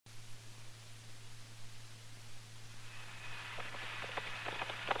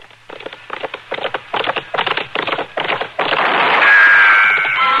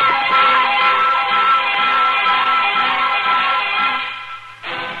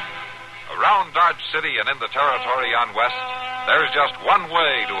around Dodge City and in the territory on west, there's just one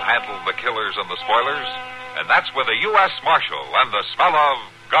way to handle the killers and the spoilers, and that's with a U.S. Marshal and the smell of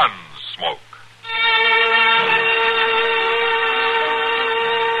Gunsmoke.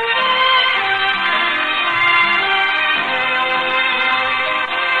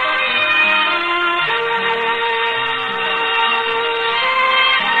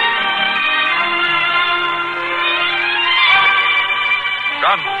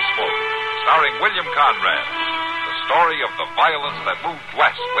 Gunsmoke, starring William Conrad, the story of the violence that moved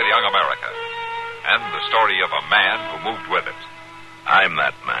west with young America, and the story of a man who moved with it. I'm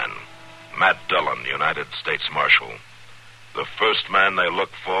that man, Matt Dillon, United States Marshal. The first man they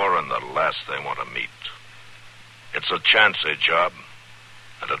look for and the last they want to meet. It's a chancy job,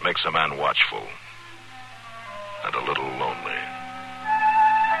 and it makes a man watchful and a little lonely.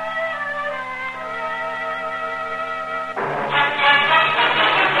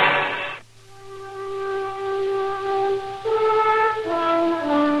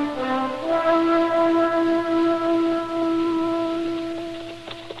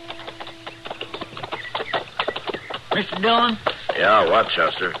 Mr. Dillon? Yeah, what,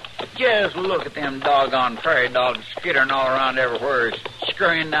 Chester? Just look at them doggone prairie dogs skittering all around everywhere,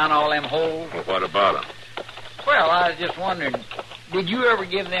 scurrying down all them holes. Well, what about them? Well, I was just wondering, did you ever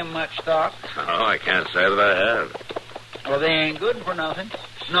give them much thought? Oh, I can't say that I have. Well, they ain't good for nothing.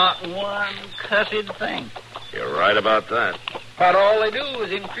 Not one cussed thing. You're right about that. But all they do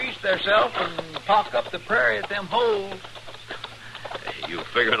is increase theirself and pock up the prairie at them holes. You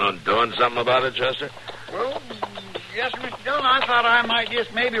figuring on doing something about it, Chester? Well, yes, Mr. Dillon, I thought I might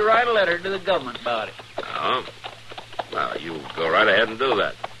just maybe write a letter to the government about it. Oh? Well, you go right ahead and do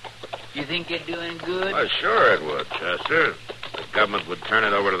that. You think it'd do any good? Well, sure it would, Chester. The government would turn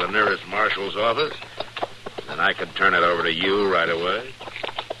it over to the nearest marshal's office. Then I could turn it over to you right away.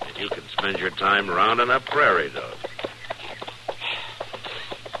 And you could spend your time rounding up prairie dogs.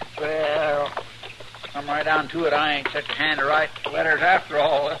 Well, come right down to it. I ain't such a hand to write letters after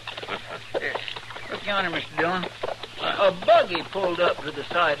all. Look yonder, Mr. Dillon. A buggy pulled up to the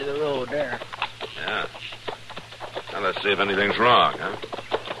side of the road there. Yeah. Now, let's see if anything's wrong, huh?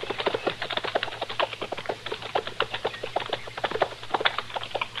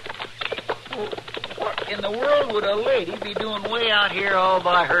 Well, what in the world would a lady be doing way out here all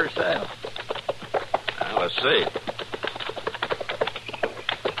by herself? Now, let's see.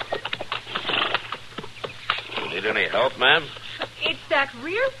 You need any help, ma'am? It's that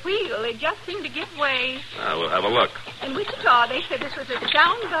rear wheel. It just seemed to give way. We'll have a look. In Wichita, they said this was a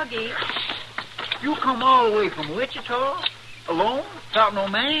sound buggy. You come all the way from Wichita? Alone? Without no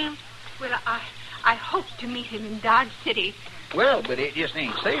man? Well, I hope to meet him in Dodge City. Well, but it just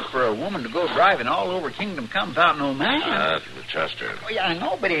ain't safe for a woman to go driving all over Kingdom Come without no man. Chester. Well, yeah, I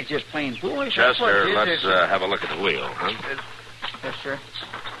know, but it's just plain foolish. Chester, let's have a look at the wheel, huh? Yes, sir.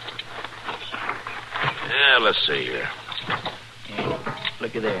 Yeah, let's see here. Yeah,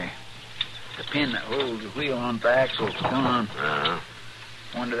 look at there. The pin that holds the wheel on the axle's gone. Uh-huh.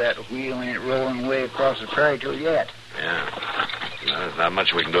 Wonder that wheel ain't rolling way across the prairie till yet. Yeah. There's not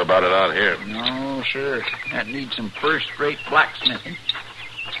much we can do about it out here. No, sir. That needs some first-rate blacksmithing.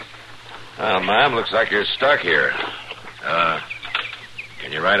 Well, ma'am, looks like you're stuck here.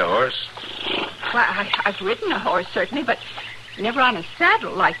 Can you ride a horse? Well, I've ridden a horse, certainly, but never on a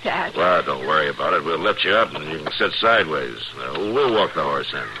saddle like that. Well, don't worry about it. We'll lift you up and you can sit sideways. We'll walk the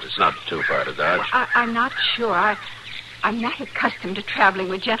horse in. It's not too far to dodge. Well, I'm not sure. I'm not accustomed to traveling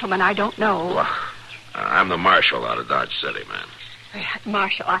with gentlemen I don't know. Well, I'm the marshal out of Dodge City, ma'am.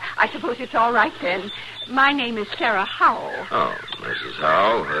 Marshal, I suppose it's all right then. My name is Sarah Howell. Oh, Mrs.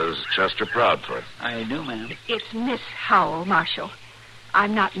 Howell. Is Chester Proudfoot? I do, ma'am. It's Miss Howell, Marshal.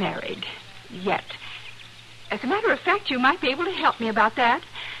 I'm not married. Yet. As a matter of fact, you might be able to help me about that.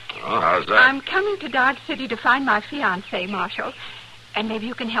 Oh, how's that? I'm coming to Dodge City to find my fiancé, Marshal. And maybe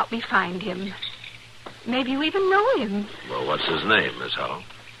you can help me find him. Maybe you even know him. Well, what's his name, Miss Howell?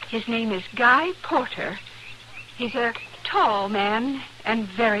 His name is Guy Porter. He's a tall man and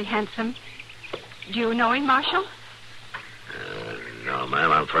very handsome. Do you know him, Marshal? No,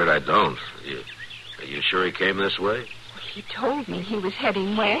 ma'am, I'm afraid I don't. Are you sure he came this way? He told me he was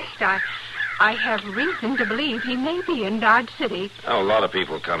heading west. I have reason to believe he may be in Dodge City. Oh, a lot of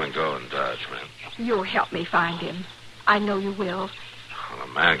people come and go in Dodge, ma'am. You'll help me find him. I know you will. Well,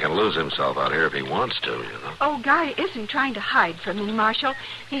 a man can lose himself out here if he wants to, you know. Oh, Guy isn't trying to hide from me, Marshal.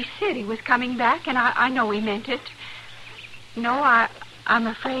 He said he was coming back, and I know he meant it. No, I'm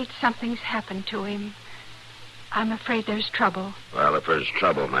afraid something's happened to him. I'm afraid there's trouble. Well, if there's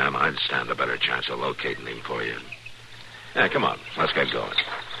trouble, ma'am, I'd stand a better chance of locating him for you. Yeah, come on. Let's get going.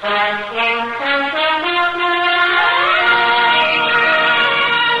 Hello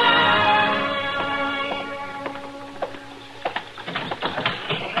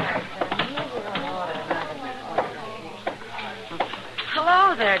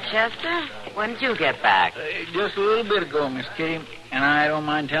there, Chester. When did you get back? Just a little bit ago, Miss Kitty. And I don't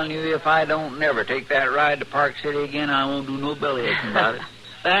mind telling you, if I don't never take that ride to Park City again, I won't do no belly aching about it.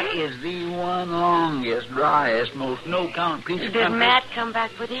 That is the one longest, driest, most no-count piece of country. Did Matt come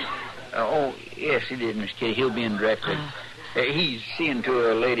back with you? Oh, yes, he did, Miss Kitty. He'll be in directly. He's seeing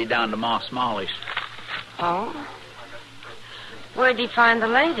to a lady down to Moss Smalley's. Oh? Where'd he find the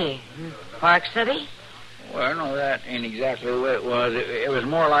lady? Park City? Well, no, that ain't exactly the way it was. It was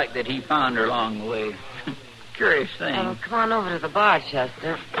more like that he found her along the way. Curious thing. Oh, come on over to the bar,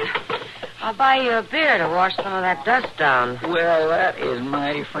 Chester. I'll buy you a beer to wash some of that dust down. Well, that is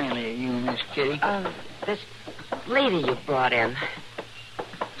mighty friendly of you, Miss Kitty. This lady you brought in.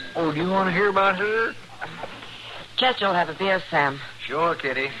 Oh, do you want to hear about her? Chester will have a beer, Sam. Sure,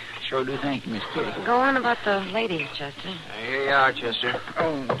 Kitty. Sure do, thank you, Miss Kitty. Go on about the lady, Chester. Here you are, Chester.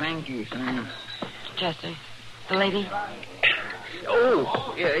 Oh, thank you, Sam. Chester, the lady?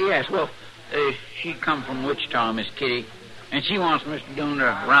 Oh, yes, well, she come from Wichita, Miss Kitty. And she wants Mr. Dillon to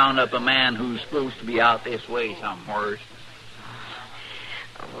round up a man who's supposed to be out this way somewhere.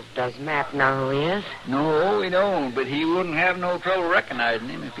 Oh, does Matt know who he is? No, he don't, but he wouldn't have no trouble recognizing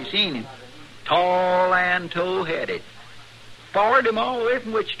him if he seen him. Tall and tow-headed. Followed him all the way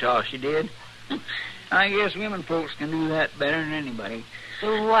from Wichita, she did. I guess women folks can do that better than anybody.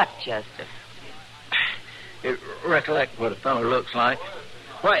 Do what, Chester? Recollect what a fellow looks like.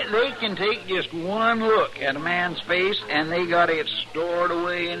 Why, they can take just one look at a man's face, and they got it stored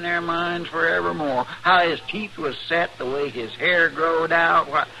away in their minds forevermore. How his teeth was set, the way his hair growed out.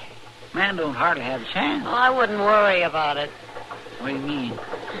 Why, man don't hardly have a chance. Oh, I wouldn't worry about it. What do you mean?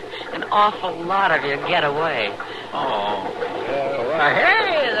 An awful lot of you get away. Oh, well,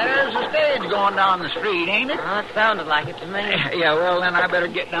 hey, there's a stage going down the street, ain't it? Oh, it sounded like it to me. Yeah, well, then I better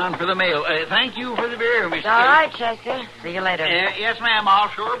get down for the mail. Thank you for the beer, Miss It's all right, Chester. See you later. Yes, ma'am, I'll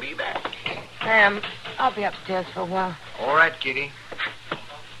sure be back. Sam, I'll be upstairs for a while. All right, Kitty.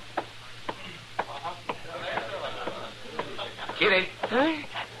 Kitty, Huh?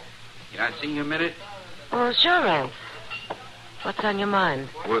 can I see you a minute? Oh, sure, Rance. What's on your mind?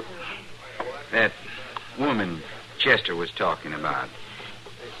 Well, that woman Chester was talking about.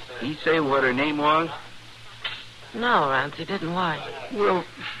 He say what her name was? No, Rance, he didn't. Why? Well,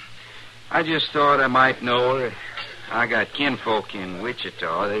 I just thought I might know her. I got kinfolk in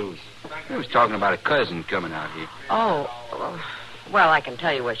Wichita. They was talking about a cousin coming out here. Oh, well, I can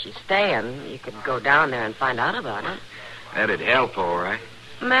tell you where she's staying. You could go down there and find out about it. That'd help, all right.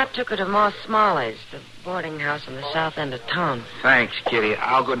 Matt took her to Moss Smalley's, the boarding house in the south end of town. Thanks, Kitty.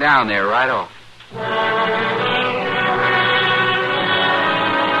 I'll go down there right off.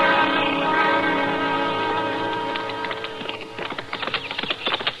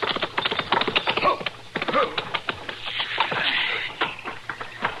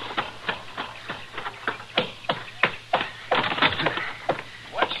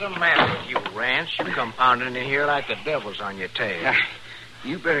 What's the matter with you, Rance? You come pounding in here like the devil's on your tail.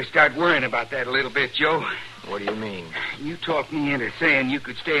 You better start worrying about that a little bit, Joe. What do you mean? You talked me into saying you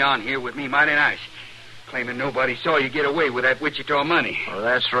could stay on here with me mighty nice. Claiming nobody saw you get away with that Wichita money. Well,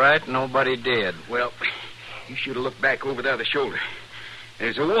 that's right. Nobody did. Well, you should have looked back over the other shoulder.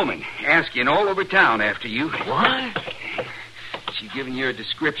 There's a woman asking all over town after you. What? She's giving your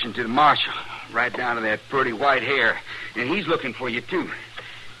description to the marshal, right down to that pretty white hair. And he's looking for you, too.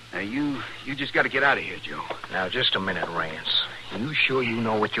 Now, you just got to get out of here, Joe. Now, just a minute, Rance. You sure you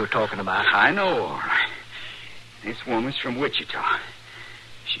know what you're talking about? I know, all right. This woman's from Wichita.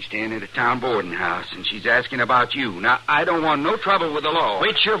 She's staying at a town boarding house, and she's asking about you. Now, I don't want no trouble with the law.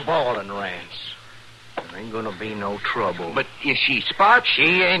 Quit your bawling, Rance. There ain't gonna be no trouble. But if she spots...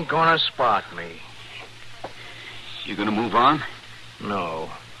 She ain't gonna spot me. You gonna move on? No.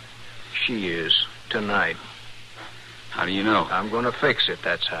 She is. Tonight. How do you know? I'm gonna fix it,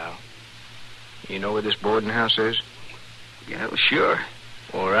 that's how. You know where this boarding house is? Yeah, well, sure.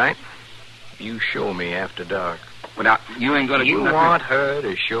 All right. You show me after dark. But now, you ain't gonna do You nothing... want her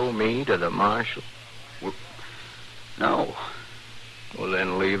to show me to the marshal? Well, no. Well,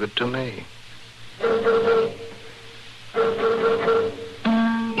 then leave it to me.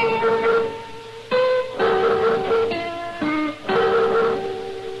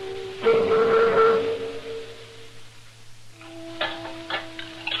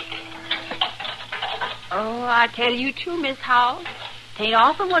 Oh, I tell you too, Miss Howell. 'Tain't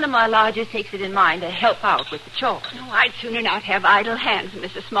often one of my lodgers takes it in mind to help out with the chores. No, I'd sooner not have idle hands,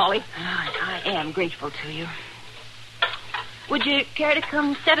 Mrs. Smalley. I am grateful to you. Would you care to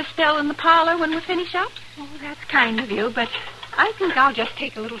come set a spell in the parlor when we finish up? Oh, that's kind of you, but I think I'll just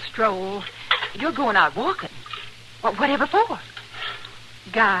take a little stroll. You're going out walking. Whatever for?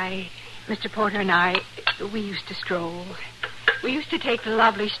 Guy, Mr. Porter and I, we used to stroll. We used to take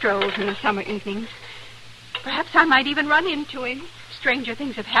lovely strolls in the summer evenings. Perhaps I might even run into him. Stranger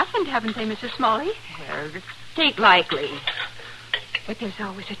things have happened, haven't they, Mrs. Smalley? Well, it ain't likely. But there's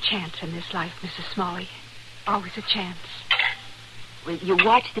always a chance in this life, Mrs. Smalley. Always a chance. Well, you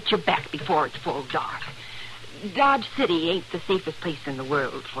watch that you're back before it's full dark. Dodge City ain't the safest place in the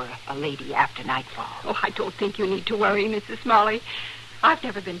world for a lady after nightfall. Oh, I don't think you need to worry, Mrs. Smalley. I've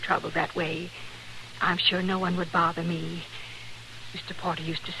never been troubled that way. I'm sure no one would bother me. Mr. Porter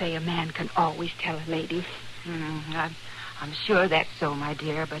used to say a man can always tell a lady. I'm sure that's so, my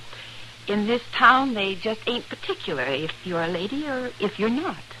dear, but in this town they just ain't particular if you're a lady or if you're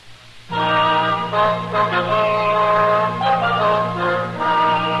not.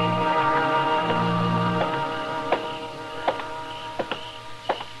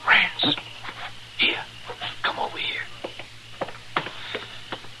 Rance, here, come over here.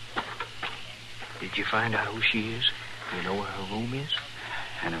 Did you find out who she is? You know where her room is?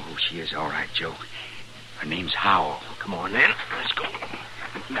 I know who she is, all right, Joe. Her name's Howell. Come on, then. Let's go.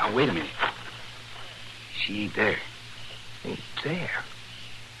 Now, wait a minute. She ain't there. Ain't there?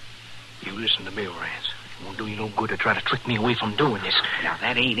 You listen to me, Rance. It won't do you no good to try to trick me away from doing this. Now,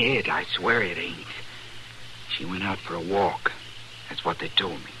 that ain't it. I swear it ain't. She went out for a walk. That's what they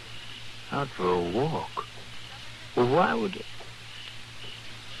told me. Out for a walk? Well, why would...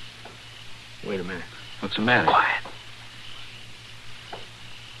 Wait a minute. What's the matter? Quiet.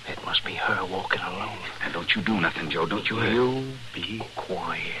 It must be her walking alone. Now, don't you do nothing, Joe. Don't you hear? You be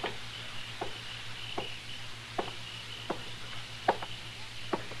quiet.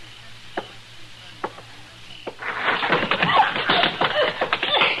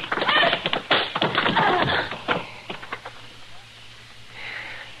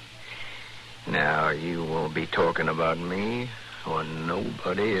 Now, you won't be talking about me or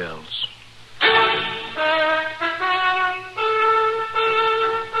nobody else.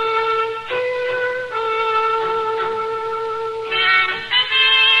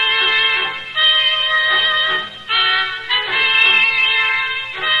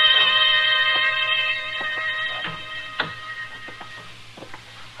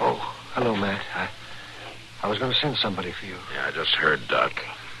 Hello, Matt. I was going to send somebody for you. Yeah, I just heard Doc.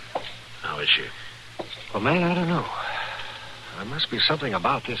 How is she? Well, man, I don't know. There must be something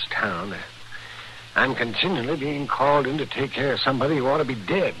about this town. I'm continually being called in to take care of somebody who ought to be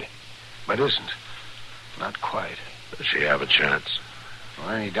dead, but isn't. Not quite. Does she have a chance? Well,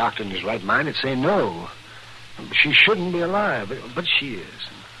 any doctor in his right mind would say no. She shouldn't be alive, but she is.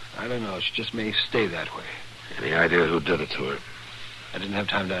 I don't know. She just may stay that way. Any idea who did it to her? I didn't have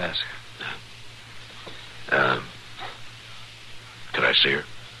time to ask. Could I see her?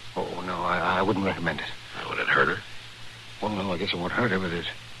 Oh, no, I wouldn't recommend it. Would it hurt her? Well, no, I guess it won't hurt her, but it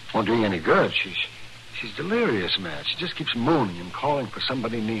won't do you any good. She's delirious, Matt. She just keeps moaning and calling for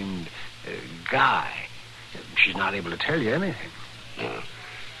somebody named Guy. She's not able to tell you anything.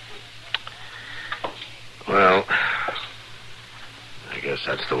 Well, I guess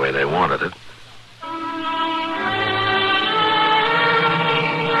that's the way they wanted it.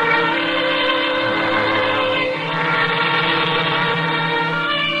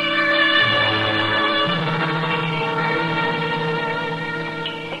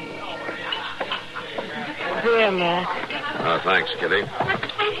 Here, Matt. Oh, thanks, Kitty.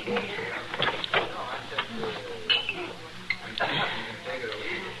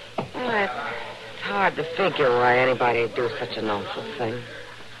 Well, it's hard to figure why anybody would do such an awful thing.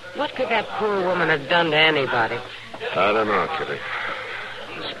 What could that poor woman have done to anybody? I don't know, Kitty.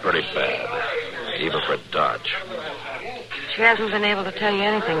 It's pretty bad, even for Dodge. She hasn't been able to tell you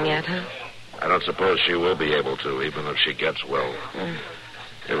anything yet, huh? I don't suppose she will be able to, even if she gets well.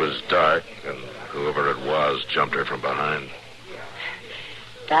 It was dark, and whoever it was jumped her from behind.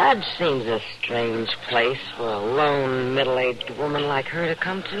 Dodge seems a strange place for a lone, middle-aged woman like her to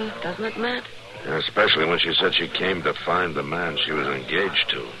come to, doesn't it, Matt? Especially when she said she came to find the man she was engaged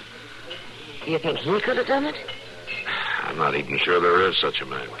to. Do you think he could have done it? I'm not even sure there is such a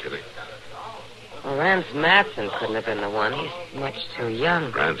man, Kitty. Well, Rance Matson couldn't have been the one. He's much too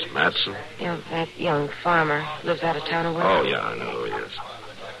young. Rance Matson? You know, that young farmer lives out of town away. Oh, yeah, I know who he is.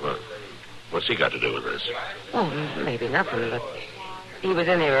 Well, what's he got to do with this? Oh, maybe nothing, but He was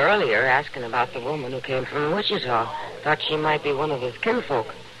in here earlier asking about the woman who came from Wichita. Thought she might be one of his kinfolk.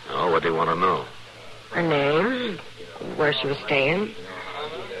 Oh, what do you want to know? Her name, where she was staying.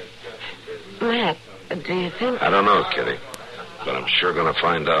 Matt, do you think... I don't know, Kitty. But I'm sure going to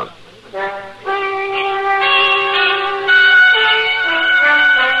find out.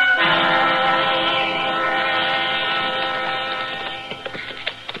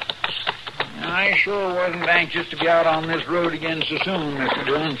 I sure wasn't anxious to be out on this road again so soon, Mr.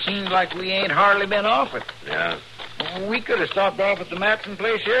 Dillon. Seems like we ain't hardly been off it. Yeah? We could have stopped off at the Matson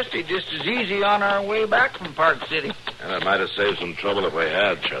place yesterday just as easy on our way back from Park City. And it might have saved some trouble if we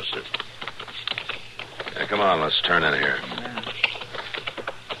had, Chester. Yeah, come on, let's turn in here.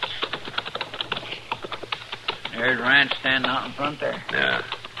 There's Ranch standing out in front there. Yeah.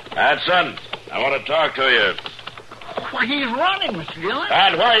 Hudson, I want to talk to you. Why, he's running, Mr. Dillon.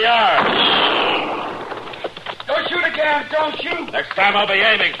 Dad, where you are? Don't shoot again. Don't shoot. Next time I'll be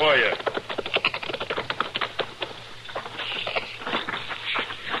aiming for you.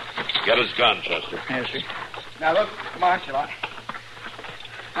 Get his gun, Chester. Yes, sir. Now, look, Marshal,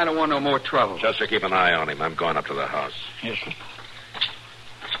 I don't want no more trouble. Chester, keep an eye on him. I'm going up to the house. Yes, sir.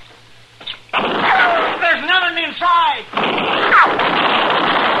 There's nothing inside.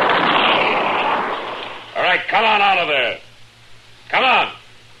 All right, come on out of there. Come on.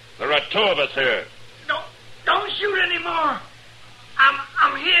 There are two of us here. Don't shoot anymore.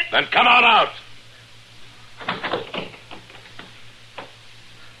 I'm hit. Then come on out.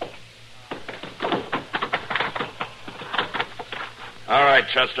 All right,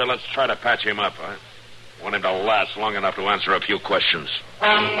 Chester, let's try to patch him up. I want him to last long enough to answer a few questions.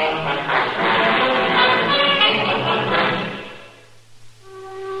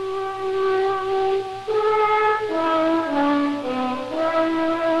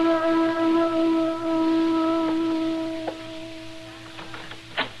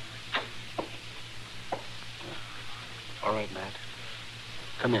 All right, Matt.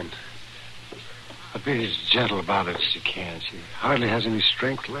 Come in. But be as gentle about it as you can. She hardly has any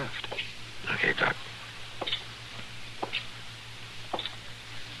strength left. Okay, Doc.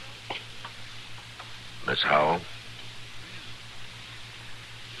 Miss Howell?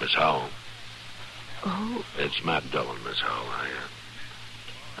 Miss Howell? Oh, It's Matt Dillon, Miss Howell.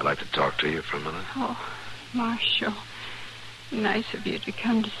 I'd like to talk to you for a minute. oh, Marshal. Nice of you to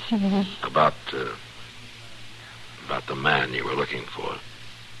come to see me. About the man you were looking for.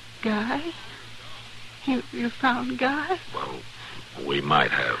 Guy? You found Guy? Well, we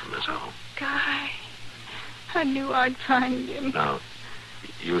might have, Miss Howell. Guy. I knew I'd find him. Now,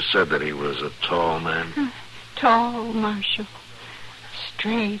 you said that he was a tall man? Tall, Marshal.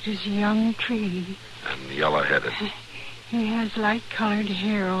 Straight as a young tree. And yellow-headed. He has light-colored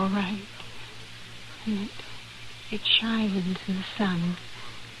hair, all right. And it shines in the sun.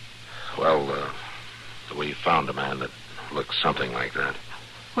 Well, we found a man that looked something like that.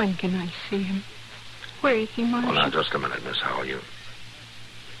 When can I see him? Where is he, Marshal? Well, now, just a minute, Miss Howell. You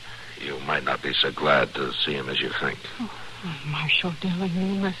might not be so glad to see him as you think. Oh, Marshal Dillon,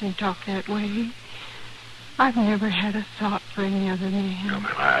 you mustn't talk that way. I've never had a thought for any other man. No,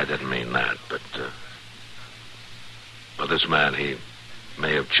 ma'am, I didn't mean that, but this man, he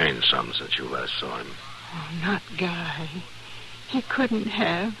may have changed some since you last saw him. Oh, not Guy. He couldn't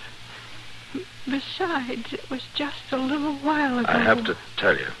have. Besides, it was just a little while ago. I have to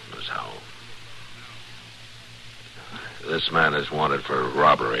tell you, Miss Howell. This man is wanted for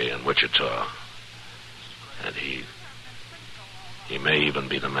robbery in Wichita. And he may even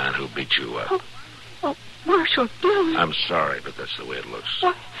be the man who beat you up. Oh, Marshal Dillon. I'm sorry, but that's the way it looks.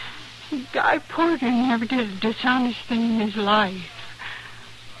 What? Guy Porter never did a dishonest thing in his life.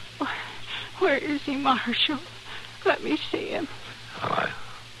 Where is he, Marshal? Let me see him. Well,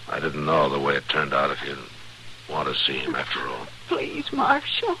 I didn't know the way it turned out if you didn't want to see him after all. Please,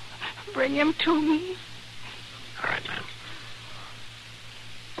 Marshal, bring him to me. All right, ma'am.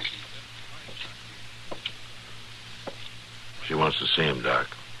 She wants to see him, Doc.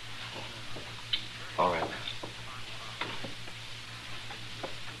 All right, Matt.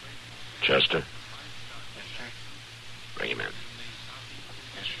 Chester? Yes, sir. Bring him in.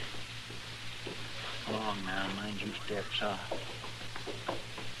 Yes, sir. Along now, mind you step soft.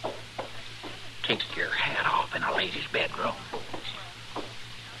 Take your hat off in a lady's bedroom.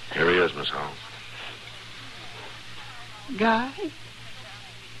 Here he is, Miss Howell. Guy?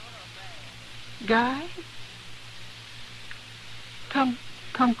 Guy? Come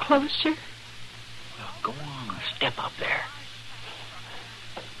closer. Well, go on, step up there.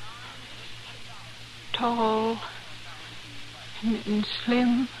 Tall and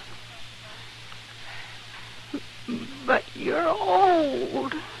slim. But you're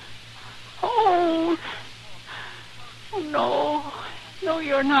old. Old. Oh, no,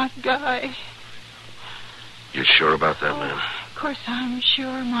 you're not, Guy. You sure about that, ma'am? Of course I'm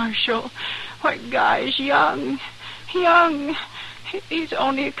sure, Marshal. Why, Guy's young. Young. He's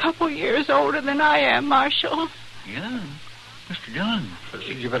only a couple years older than I am, Marshal. Yeah, Mr. Dillon.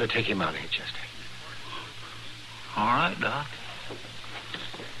 You better take him out here, Chester. All right, Doc.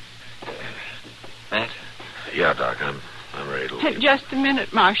 Matt? Yeah, Doc, I'm ready to leave. Just a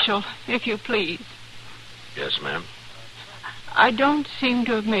minute, Marshal, if you please. Yes, ma'am? I don't seem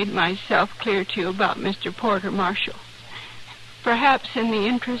to have made myself clear to you about Mr. Porter, Marshal. Perhaps in the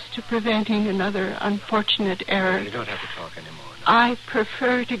interest of preventing another unfortunate error. You don't have to talk anymore. I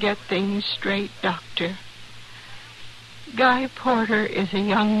prefer to get things straight, Doctor. Guy Porter is a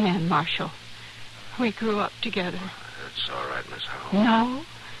young man, Marshal. We grew up together. That's all right, Miss Howell.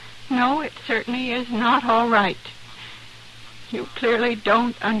 No, it certainly is not all right. You clearly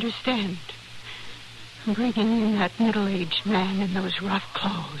don't understand. Bringing in that middle-aged man in those rough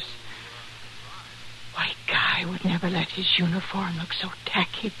clothes. Why, Guy would never let his uniform look so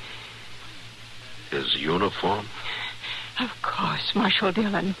tacky. His uniform? Of course, Marshal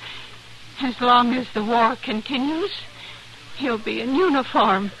Dillon. As long as the war continues, he'll be in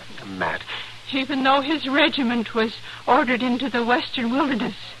uniform. Matt. Even though his regiment was ordered into the western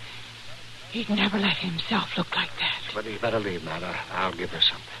wilderness, he'd never let himself look like that. But you better leave, Matt. I'll give her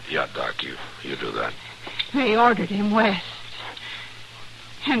something. Yeah, Doc, you do that. They ordered him west.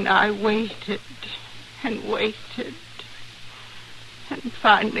 And I waited and waited. And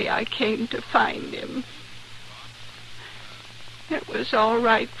finally I came to find him. It was all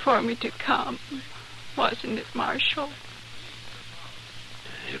right for me to come, wasn't it, Marshal?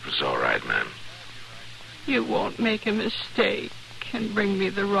 It was all right, ma'am. You won't make a mistake and bring me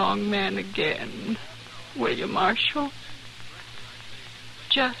the wrong man again, will you, Marshal?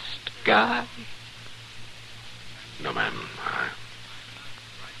 Just Guy. No, ma'am.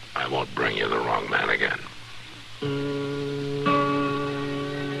 I won't bring you the wrong man again.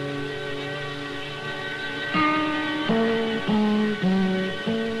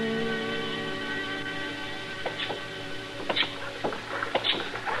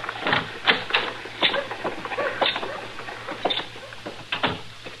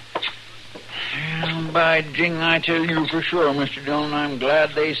 By jing, I tell you for sure, Mr. Dillon, I'm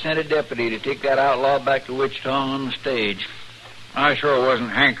glad they sent a deputy to take that outlaw back to Wichita on the stage. I sure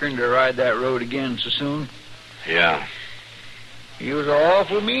wasn't hankering to ride that road again so soon. Yeah. He was an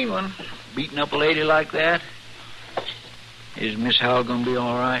awful mean one, beating up a lady like that. Is Miss Howell going to be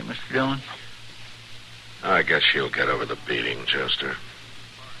all right, Mr. Dillon? I guess she'll get over the beating, Chester.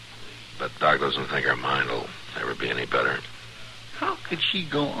 But Doc doesn't think her mind will ever be any better. How could she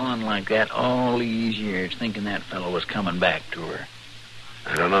go on like that all these years, thinking that fellow was coming back to her?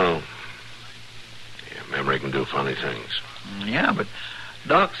 I don't know. Your memory can do funny things. Yeah, but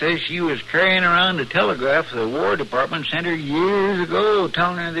Doc says she was carrying around a telegraph the War Department sent her years ago,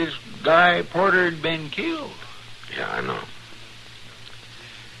 telling her this Guy Porter had been killed. Yeah, I know.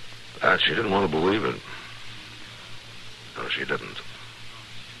 But she didn't want to believe it. No, she didn't.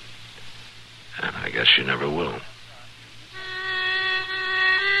 And I guess she never will.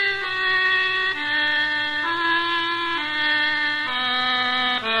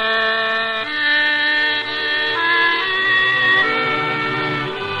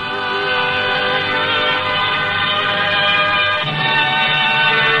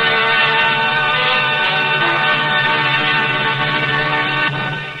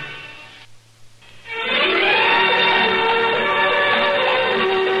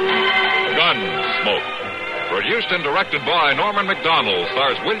 Produced and directed by Norman McDonald,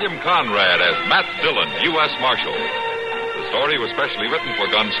 stars William Conrad as Matt Dillon, U.S. Marshal. The story was specially written for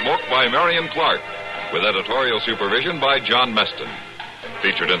Gunsmoke by Marion Clark, with editorial supervision by John Meston.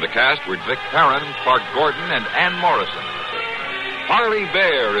 Featured in the cast were Vic Perrin, Clark Gordon, and Ann Morrison. Harley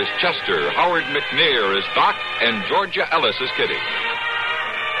Bear is Chester, Howard McNear is Doc, and Georgia Ellis is Kitty.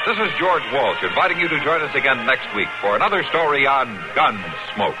 This is George Walsh inviting you to join us again next week for another story on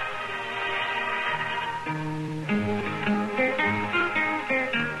Gunsmoke.